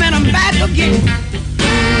 I am, and I'm back again.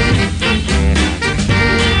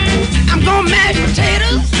 I'm gonna mash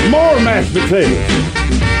potatoes. More mashed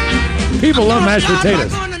potatoes. People love mashed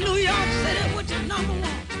potatoes.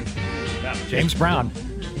 James Brown.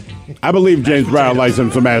 I believe James Brown likes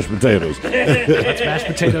him some mashed potatoes. That's Mashed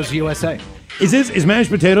Potatoes USA. Is mashed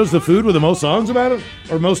potatoes the food with the most songs about it,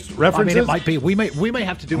 or most references? I mean, it might be. We may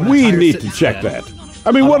have to do. We need to check that.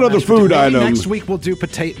 I mean, what other food items? Next week we'll do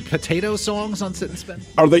potato songs on Sit and Spin.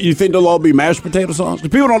 Are that you think they'll all be mashed potato songs?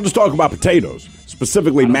 Because people don't just talk about potatoes,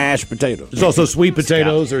 specifically mashed potatoes. There's also sweet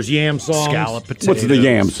potatoes. There's yam songs. Scallop potatoes. What's the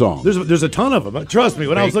yam song? There's a ton of them. Trust me,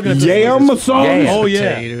 when I was looking at this, yam songs. Oh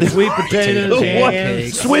yeah, sweet potatoes,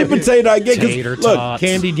 yams. Sweet potato. I get Tater look, tots,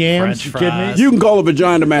 candied yams. French You kidding me? fries. you can call a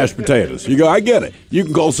vagina mashed potatoes. You go, I get it. You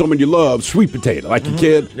can call someone you love sweet potato, like your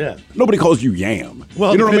kid. Yeah. Nobody calls you yam.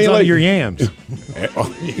 Well, you know it depends what I mean? on your yams.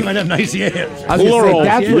 You might have nice yams. I was going to say,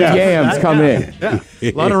 that's where yams come in.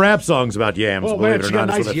 A lot of rap songs about yams, Well, believe man, it or you got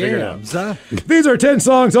not. That's nice what I figured out. yams, huh? These are 10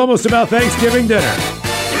 songs almost about Thanksgiving dinner.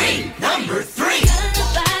 Number 3.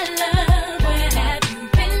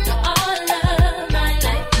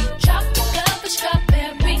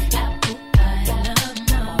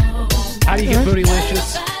 How do you get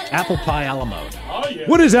bootylicious? Apple pie a la mode.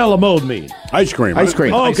 What does a la mode mean? Ice cream. Ice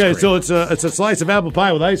cream. Oh, Ice okay, cream. so it's a slice of apple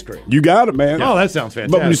pie with ice cream. You got it, man. Oh, that sounds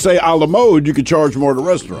fantastic. But when you say a la mode, you can charge more at a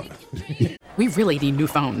restaurant. We really need new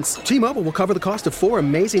phones. T-Mobile will cover the cost of 4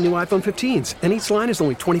 amazing new iPhone 15s, and each line is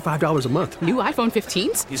only $25 a month. New iPhone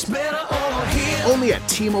 15s? Only at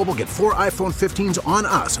T-Mobile, get 4 iPhone 15s on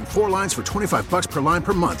us and 4 lines for $25 per line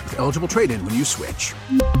per month with eligible trade-in when you switch.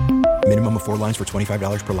 Minimum of 4 lines for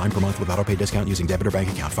 $25 per line per month with autopay discount using debit or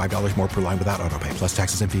bank account. $5 more per line without autopay, plus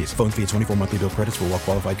taxes and fees. Phone fee at 24 monthly bill credits for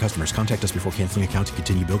well-qualified customers. Contact us before canceling account to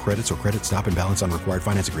continue bill credits or credit stop and balance on required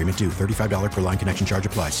finance agreement due. $35 per line connection charge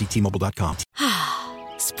applies. See T-Mobile.com.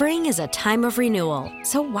 Spring is a time of renewal,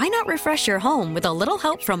 so why not refresh your home with a little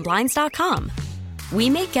help from Blinds.com? We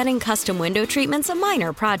make getting custom window treatments a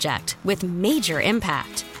minor project with major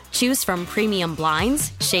impact. Choose from premium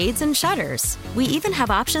blinds, shades, and shutters. We even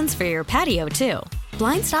have options for your patio, too.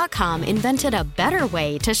 Blinds.com invented a better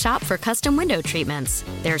way to shop for custom window treatments.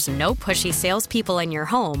 There's no pushy salespeople in your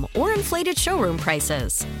home or inflated showroom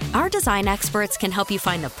prices. Our design experts can help you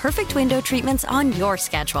find the perfect window treatments on your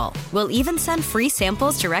schedule. We'll even send free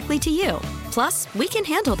samples directly to you. Plus, we can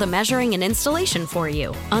handle the measuring and installation for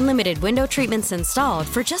you. Unlimited window treatments installed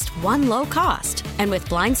for just one low cost. And with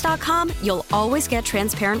Blinds.com, you'll always get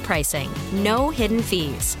transparent pricing. No hidden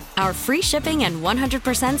fees. Our free shipping and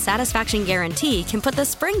 100% satisfaction guarantee can put the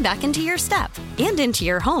spring back into your step and into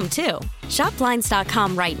your home, too. Shop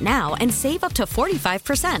Blinds.com right now and save up to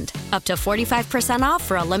 45%. Up to 45% off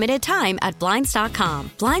for a limited time at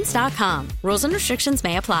Blinds.com. Blinds.com. Rules and restrictions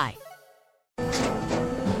may apply.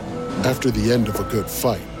 After the end of a good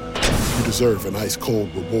fight, you deserve an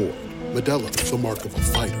ice-cold reward. Modelo is the mark of a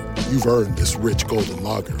fighter. You've earned this rich golden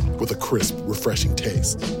lager with a crisp, refreshing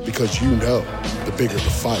taste. Because you know, the bigger the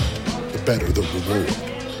fight, the better the reward.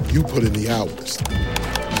 You put in the hours,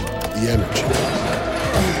 the energy,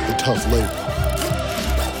 the tough labor.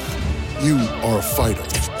 You are a fighter,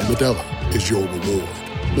 and Modelo is your reward.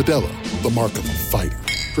 Modelo, the mark of a fighter.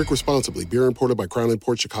 Drink responsibly. Beer imported by Crown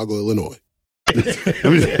Imports, Chicago, Illinois.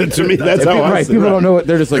 To me, that's how I right. say People don't know it.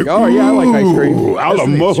 They're just like, oh, yeah, I like ice cream. Ooh, a la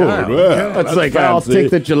mode. Yeah, It's like, I'll take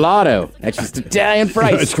the gelato. That's just Italian for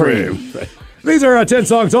ice cream. These are 10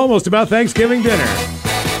 songs almost about Thanksgiving dinner.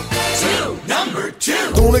 Number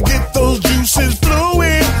 2. Gonna get those juices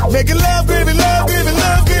flowing. Making love, gravy, love, gravy,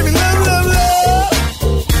 love, gravy, love, love, love.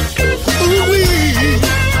 Ooh-wee.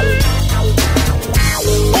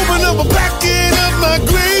 Open up a packet of my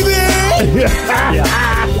gravy.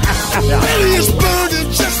 Belly is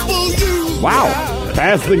burning just for you. Wow.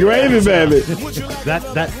 Pass the gravy, baby.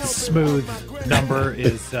 That smooth number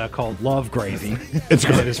is called Love Gravy. It's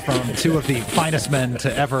and it is from two of the finest men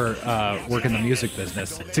to ever work in the music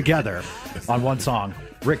business together on one song,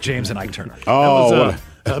 Rick James and Ike Turner. Oh,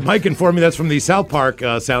 Mike informed me that's from the South Park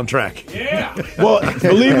soundtrack. Yeah. Well,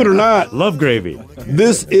 believe it or not, Love Gravy.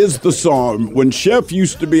 This is the song when Chef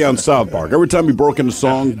used to be on South Park. Every time he broke into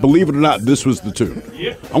song, believe it or not, this was the tune.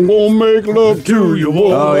 I'm gonna make love to you.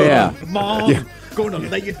 Oh, yeah. Mom, gonna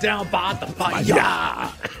lay you down by the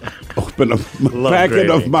fire. Open a packet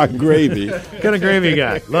of my gravy. What kind of gravy you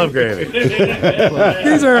got? Love gravy.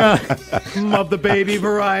 These are of the baby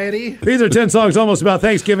variety. These are 10 songs almost about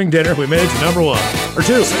Thanksgiving dinner. We made it to number 1 or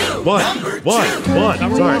 2. One.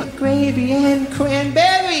 Sorry. Gravy and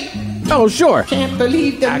cranberry. Oh, sure. Can't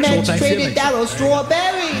believe the Actual Mets Thanksgiving. traded Darryl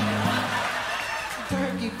Strawberry.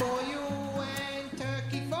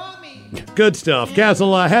 Good stuff.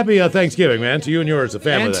 Castle, happy Thanksgiving, man, to you and yours, the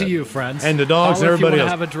family. And to there. you, friends. And the dogs Call and if you everybody wanna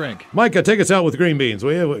else. have a drink. Micah, take us out with green beans,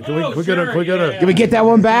 will you? Can we go to... Can we get that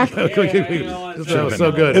one back? That was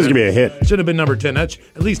so good. This is going to be a hit. Should have been number 10. That's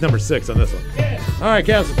at least number 6 on this one. All right,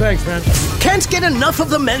 Castle, thanks, man. Can't get enough of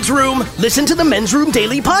the Men's Room? Listen to the Men's Room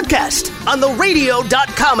Daily Podcast on the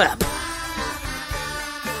radio.com app.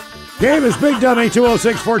 Game is Big Dummy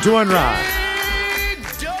 206-421-ROD.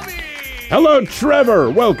 Hello, Trevor.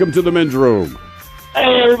 Welcome to the men's room.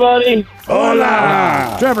 Hey, everybody.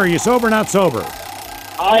 Hola. Trevor, you sober or not sober?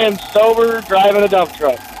 I am sober, driving a dump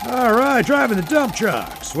truck. All right, driving the dump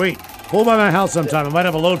truck. Sweet. Pull by my house sometime. I might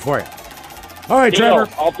have a load for you. All right, Deal. Trevor.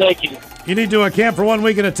 I'll take you. You need to camp for 1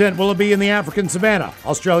 week in a tent. Will it be in the African Savannah,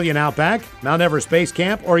 Australian Outback, Mount Everest Base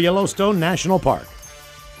Camp, or Yellowstone National Park?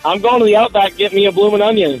 I'm going to the Outback. Get me a bloomin'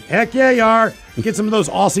 onion. Heck yeah, you are. Get some of those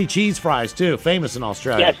Aussie cheese fries, too. Famous in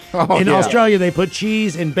Australia. Yes. Oh, in yeah. Australia, they put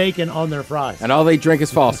cheese and bacon on their fries. And all they drink is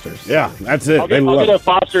Foster's. Yeah, that's it. I'll get a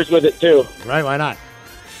Foster's with it, too. Right, why not?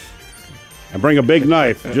 And bring a big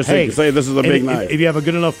knife, just so you can say this is a big knife. If you have a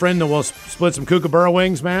good enough friend that will split some kookaburra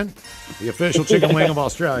wings, man, the official chicken wing of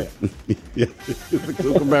Australia. Yeah, the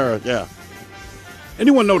kookaburra, yeah.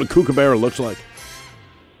 Anyone know what a kookaburra looks like?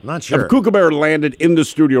 Not sure. If a kookaburra landed in the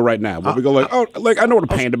studio right now, would we go like, oh, like I know what a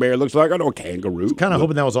panda bear looks like. I know a kangaroo. Kind of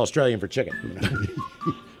hoping that was Australian for chicken.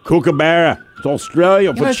 Kookaburra. It's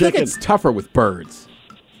Australia for I chicken. think it's tougher with birds.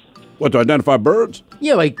 What, to identify birds?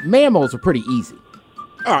 Yeah, like mammals are pretty easy.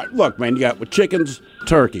 All right, look, man, you got with chickens,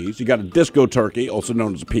 turkeys. You got a disco turkey, also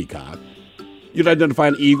known as a peacock. You'd identify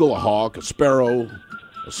an eagle, a hawk, a sparrow,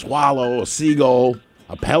 a swallow, a seagull,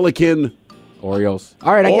 a pelican. Orioles.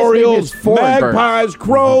 All right, I Orioles, guess maybe it's foreign magpies, birds.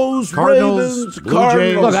 crows, Cardinals, ravens, blue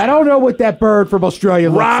cardinals. jays. Look, I don't know what that bird from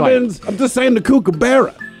Australia looks Robins. like. I'm just saying the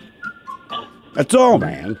kookaburra. That's all,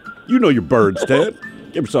 man. You know your birds, Ted.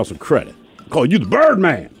 Give yourself some credit. Call you the bird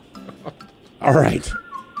man. All right.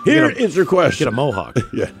 Here is your question. Get a mohawk.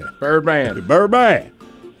 Yeah. Birdman. Birdman.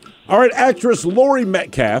 All right, actress Laurie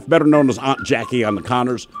Metcalf, better known as Aunt Jackie on the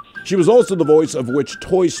Connors. She was also the voice of which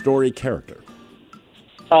Toy Story character?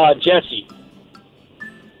 Jesse.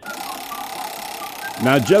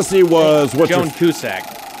 Now, Jesse was Joan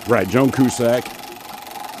Cusack. Right, Joan Cusack.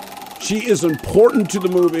 She is important to the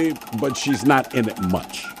movie, but she's not in it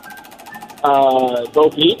much. Bo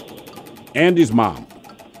Peep. Andy's mom.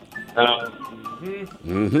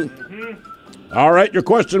 All right, your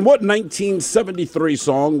question. What 1973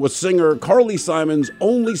 song was singer Carly Simon's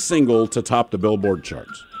only single to top the Billboard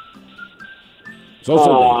charts? It's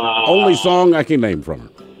also the only song I can name from her.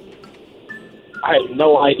 I have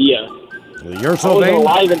no idea. You're I so was vain.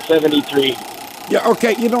 alive in 73. Yeah,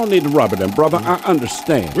 okay, you don't need to rub it in, brother. I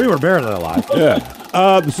understand. We were barely alive. Yeah.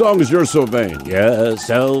 The song is You're So Vain. You're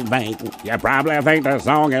so vain. You probably think the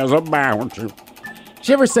song is about you. Did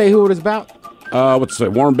she ever say who it was about? What's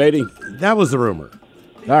it, Warren Beatty? That was the rumor.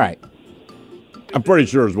 All right. I'm pretty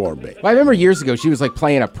sure it's Warren Beatty. Well, I remember years ago she was like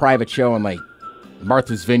playing a private show in like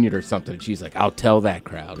Martha's Vineyard or something. And she's like, I'll tell that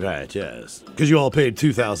crowd. Right, yes. Because you all paid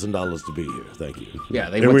 $2,000 to be here. Thank you.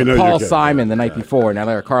 Yeah, they went to Paul Simon the night before. Now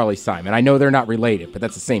they're Carly Simon. I know they're not related, but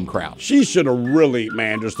that's the same crowd. She should have really,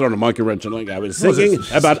 man, just thrown a monkey wrench in. Like I was singing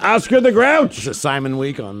about Oscar the Grouch. It's a Simon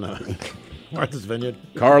week on Martha's Vineyard.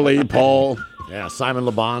 Carly, Paul. Yeah, Simon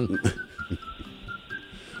Le Bon.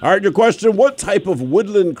 All right, your question. What type of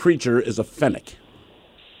woodland creature is a fennec?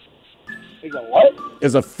 Is a what?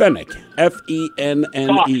 Is a fennec.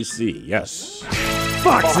 F-E-N-N-E-C. Yes.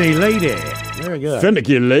 Foxy lady. Very good.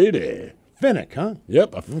 Finicky lady. Fennec, huh?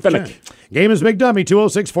 Yep, a fennec. Okay. Game is Big Dummy,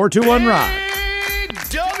 206-421-ROCK.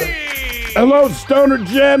 Hello, Stoner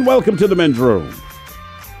Jen. Welcome to the men's room.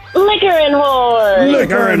 Liquor and whores.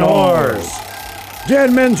 Liquor and whores.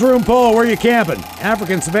 Jen, men's room poll. Where you camping?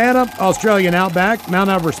 African Savannah, Australian Outback,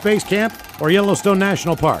 Mount Everest Space Camp, or Yellowstone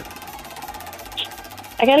National Park?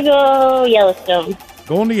 I gotta go Yellowstone.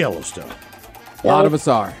 Going to Yellowstone. A lot of us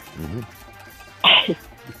are.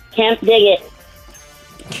 Camp Dig It.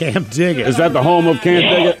 Camp Dig It. Is that the home of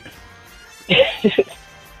Camp Dig It?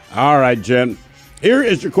 All right, Jen. Here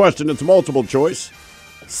is your question. It's multiple choice.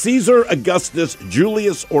 Caesar, Augustus,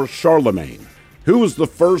 Julius, or Charlemagne? Who was the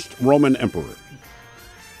first Roman emperor?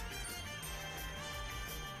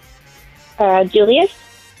 Julius.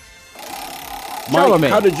 Mike, Charlemagne.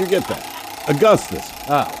 how did you get that? Augustus.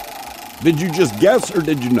 Oh. Did you just guess or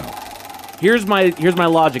did you know? Here's my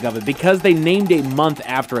logic of it. Because they named a month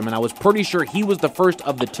after him, and I was pretty sure he was the first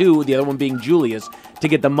of the two, the other one being Julius, to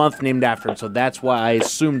get the month named after him. So that's why I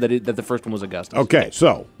assumed that the first one was Augustus. Okay,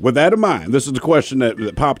 so with that in mind, this is the question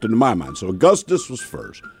that popped into my mind. So Augustus was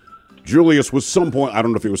first. Julius was some point, I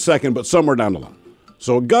don't know if he was second, but somewhere down the line.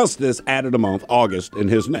 So Augustus added a month, August, in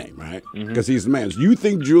his name, right? Because he's the man. So you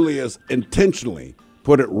think Julius intentionally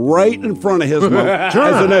put it right in front of his month Sure.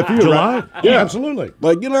 as a nephew, July. right? Yeah, absolutely.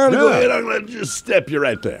 Like, you know, go ahead, I'm going to just step you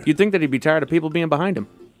right there. You'd think that he'd be tired of people being behind him.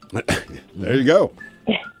 There you go.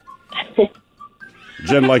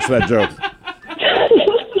 Jen likes that joke.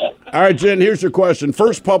 All right, Jen, here's your question.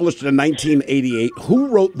 First published in 1988, who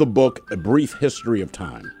wrote the book A Brief History of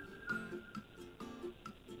Time?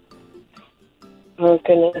 Oh,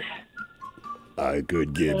 goodness. I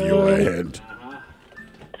could give you a hint,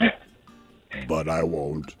 but I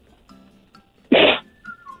won't.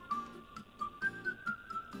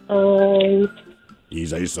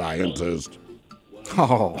 He's a scientist.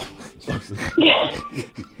 Oh.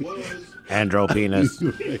 Andropenis.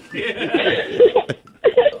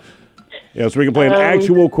 Yeah, so we can play an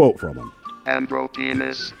actual quote from him.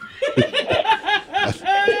 Andropenis.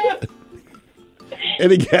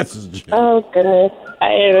 Any guesses, Jen? Oh, goodness.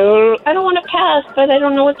 I don't want to pass, but I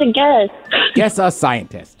don't know what to guess. Guess a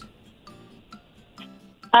scientist.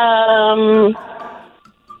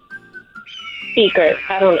 Beaker.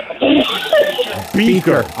 I don't know.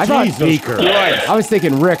 Beaker. I thought Jesus Beaker. Christ. I was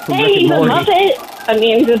thinking Rick from Hey, Rick and he's a Morty. Muppet. I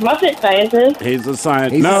mean, he's a Muppet scientist. He's a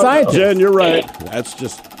scientist. He's a No, scientist. Jen, you're right. That's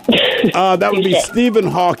just... that would be Touche. Stephen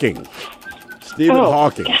Hawking. Stephen Oh,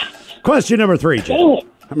 Hawking. Question number 3, Jen. Dang it.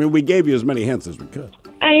 I mean, we gave you as many hints as we could.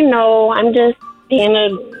 I know. I'm just being a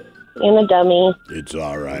dummy. It's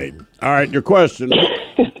all right. All right, your question.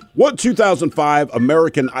 What 2005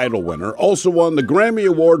 American Idol winner also won the Grammy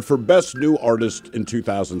Award for Best New Artist in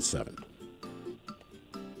 2007?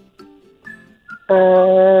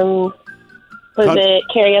 Was it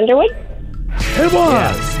Carrie Underwood? It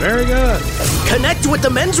was. Very good. Connect with the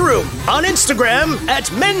Men's Room on Instagram at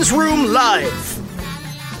Men's Room Live.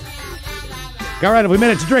 Got right, every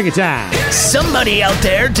minute to drink it time. Somebody out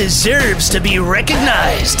there deserves to be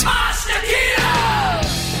recognized.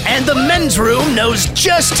 And the Men's Room knows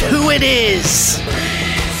just who it is.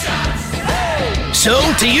 So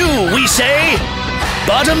to you, we say,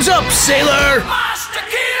 bottoms up, sailor.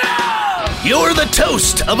 you're the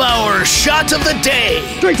toast of our shot of the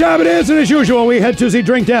day. Drink time it is, and as usual, we head to the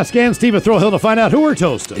drink desk and Steve at Thrill Hill to find out who we're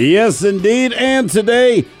toasting. Yes, indeed. And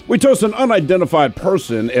today, we toast an unidentified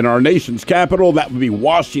person in our nation's capital. That would be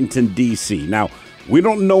Washington, D.C. Now, we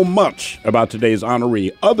don't know much about today's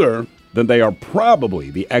honoree other than they are probably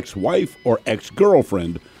the ex-wife or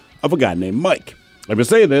ex-girlfriend of a guy named Mike. I would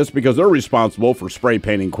say this because they're responsible for spray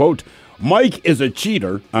painting, quote, "Mike is a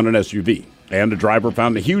cheater" on an SUV. And the driver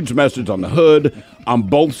found a huge message on the hood on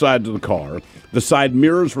both sides of the car. The side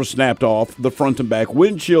mirrors were snapped off, the front and back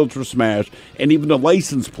windshields were smashed, and even the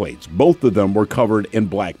license plates, both of them were covered in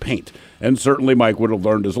black paint. And certainly Mike would have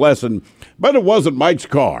learned his lesson, but it wasn't Mike's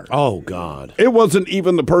car. Oh, God. It wasn't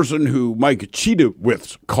even the person who Mike cheated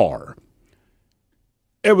with's car.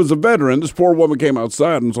 It was a veteran. This poor woman came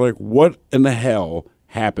outside and was like, what in the hell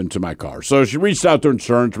happened to my car? So she reached out to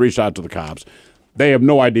insurance, reached out to the cops. They have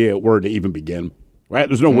no idea where to even begin, right?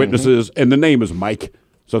 There's no witnesses, and the name is Mike.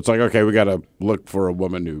 So it's like, okay, we got to look for a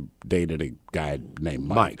woman who dated a guy named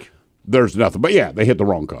Mike. There's nothing. But, yeah, they hit the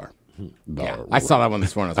wrong car. Yeah, I saw that one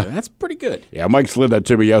this morning. I was like, that's pretty good. Yeah, Mike slid that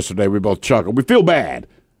to me yesterday. We both chuckled. We feel bad,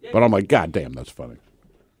 but I'm like, God damn, that's funny.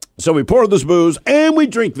 So we pour this booze and we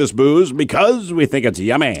drink this booze because we think it's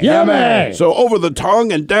yummy. Yummy! So over the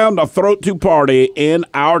tongue and down the throat to party in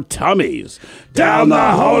our tummies. Down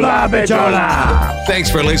the hola bichola!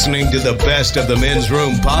 Thanks for listening to the Best of the Men's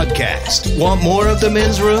Room podcast. Want more of the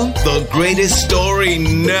Men's Room? The greatest story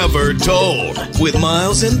never told with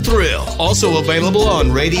Miles and Thrill. Also available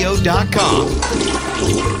on radio.com.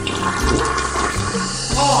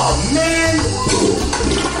 Oh, man.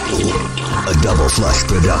 A Double Flush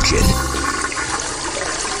production.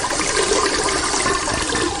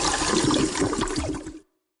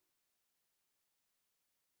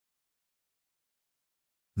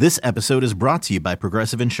 This episode is brought to you by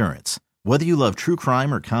Progressive Insurance. Whether you love true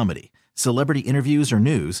crime or comedy, celebrity interviews or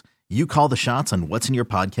news, you call the shots on what's in your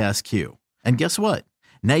podcast queue. And guess what?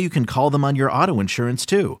 Now you can call them on your auto insurance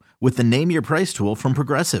too with the Name Your Price tool from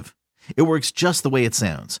Progressive. It works just the way it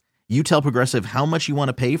sounds. You tell Progressive how much you want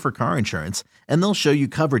to pay for car insurance, and they'll show you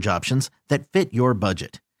coverage options that fit your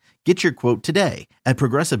budget. Get your quote today at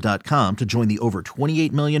Progressive.com to join the over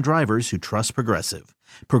 28 million drivers who trust Progressive.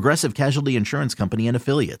 Progressive Casualty Insurance Company and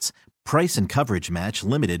Affiliates. Price and coverage match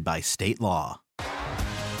limited by state law.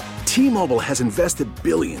 T-Mobile has invested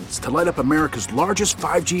billions to light up America's largest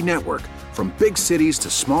 5G network, from big cities to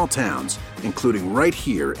small towns, including right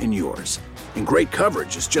here in yours. And great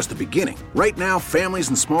coverage is just the beginning. Right now, families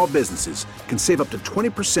and small businesses can save up to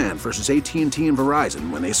 20% versus AT&T and Verizon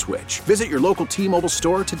when they switch. Visit your local T-Mobile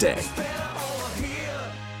store today.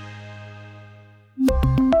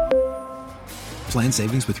 Plan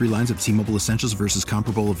savings with 3 lines of T-Mobile Essentials versus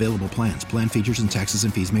comparable available plans. Plan features and taxes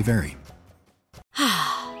and fees may vary.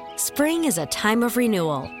 Spring is a time of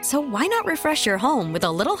renewal, so why not refresh your home with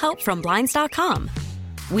a little help from Blinds.com?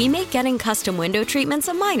 We make getting custom window treatments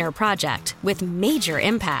a minor project with major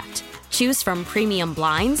impact. Choose from premium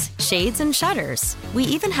blinds, shades, and shutters. We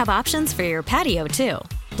even have options for your patio, too.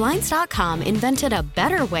 Blinds.com invented a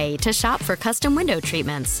better way to shop for custom window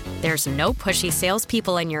treatments. There's no pushy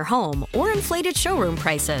salespeople in your home or inflated showroom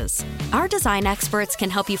prices. Our design experts can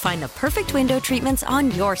help you find the perfect window treatments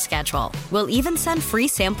on your schedule. We'll even send free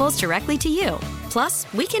samples directly to you.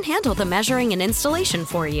 Plus, we can handle the measuring and installation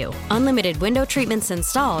for you. Unlimited window treatments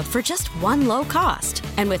installed for just one low cost.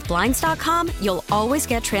 And with Blinds.com, you'll always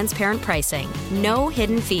get transparent pricing. No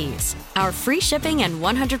hidden fees. Our free shipping and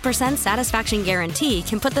 100% satisfaction guarantee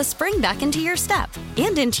can put the spring back into your step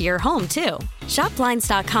and into your home, too. Shop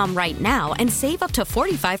Blinds.com right now and save up to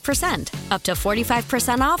 45%. Up to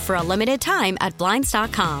 45% off for a limited time at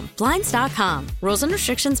Blinds.com. Blinds.com. Rules and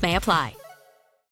restrictions may apply.